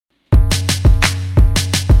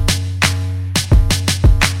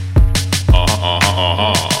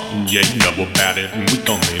yeah, you know about it. We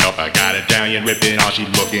coming up, I got it down, yeah, ripping all she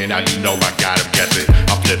looking out, you know I got him, guess it.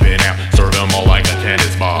 I'm flipping out, serving more like a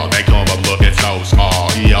tennis ball. They come up looking so small,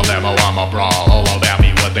 eLmo, I'm a brawl. All about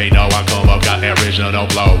me, what they know, I come up, got that original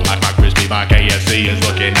flow. Like my crispy, my KFC is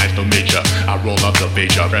looking nice to meet ya. I roll up the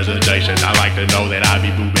feature presentation, I like to know that I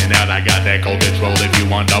be moving out. I got that cold control, if you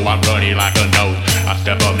want to know, I'm running like a nose. I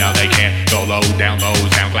step up, now they can't go low, down low,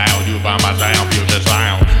 SoundCloud, you find my sound, future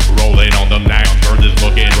sound. Rolling on them now, birds is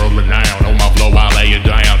looking, rolling down. On my flow, I lay it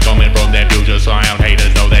down, coming from that future sound.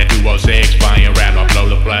 Haters know that 206, flying rap, I blow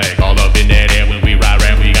the flag. All up in that air when we ride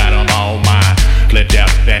round, we got them on mine. Flipped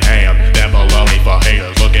out that ham, that baloney for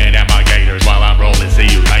haters. Looking at my gators while I'm rolling, see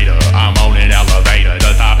you later. I'm on an elevator,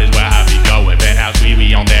 the top is where I be going. Penthouse,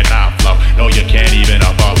 we on that top floor. No, you can't even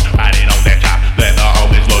above, riding on that top. Leather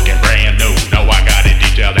always looking brand new. No, I got it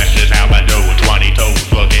detailed, that's just how I do it.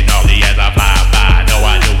 22s, looking ugly as I fly by. No,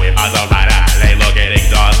 I do it, eyes are right eye. They looking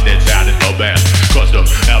exhausted, sounding so best. Custom,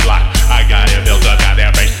 L-block, I got it built up, got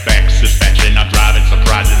that race spec. Suspension, I'm driving,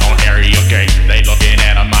 surprising on area gauge. They looking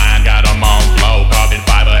at a mine, got them on flow. Carbon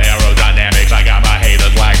fiber, aerodynamics, I got my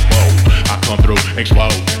haters like, whoa. I come through,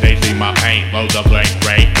 explode, they see my paint. Loads of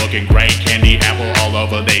great, looking great. Candy apple all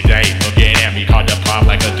over they day. Looking at me, hard to pop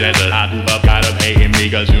like a desert. I move up, got them hating me,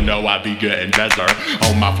 cause you know I be getting desert.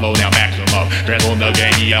 On my flow now, maximum. Transform the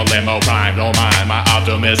game, eLmo prime, don't mind. My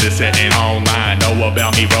optimism is sitting online. Know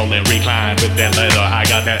about me rolling, recline with that leather. I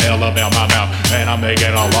got that L about my mouth, and I'm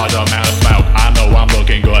making a large amount of smoke. I know I'm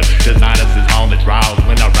looking good, designers is on the trials.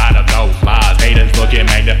 When I ride up, no flies. Haters looking,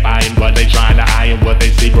 magnifying what they trying to iron, what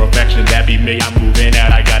they see. Perfection, that be me. I'm moving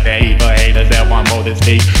out, I got that heat for haters that want more than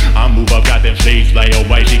speed. I move up, got them sheets, lay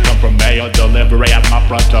away. She come from mail, delivery out my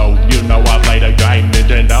front door. You know I play the game,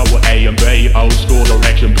 Nintendo, A and B, old school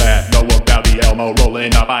direction path. Know about the eLmo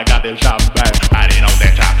rolling up, I got them shopping back. Riding on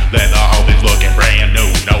that top, leather always looking brand new.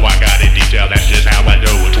 Know I got it detailed, that's just how I do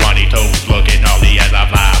it. 22s, looking ugly as I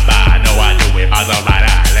fly by. Know I do it, eyes are right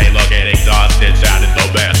eye. They looking exhausted, sounding the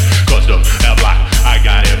best. Custom, L-block, I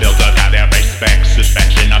got it built up, got that race spec.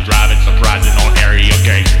 Suspension, I'm driving, surprising on area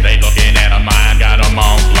gauge. They looking at a mine, got them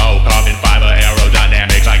on flow. Carbon fiber,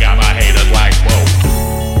 aerodynamics, I got my haters like, whoa.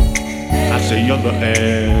 I see you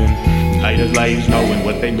looking. Haters, ladies knowing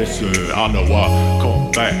what they missing. I know I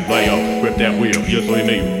come back, lay up, grip that wheel. You see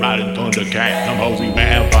me riding Thundercat. Them hoes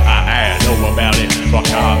wherever I add. Know about it. Rock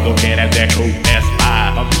hard, looking at that cool S5.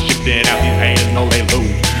 I'm shifting out these haters, know they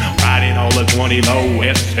lose. Riding on the 20 low,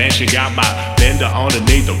 air suspension, got my bender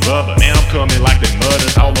underneath the rubber. Man, I'm coming like the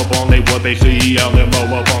mutters, all up on they what they see.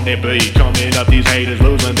 eLmo up on their beat. Coming up, these haters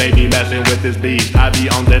losing, they be messing with this beast. I be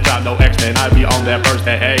on that top, no X-Men, I be on that first,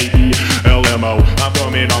 that eLmo. I'm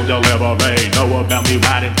coming on delivery. Know about me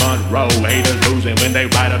riding front row. Haters losing when they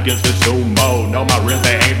ride up against the sumo. Know my rims,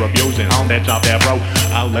 they ain't refusing on that top, that bro.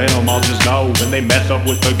 I let them all just go when they mess up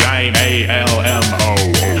with the game.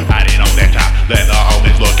 eLmo.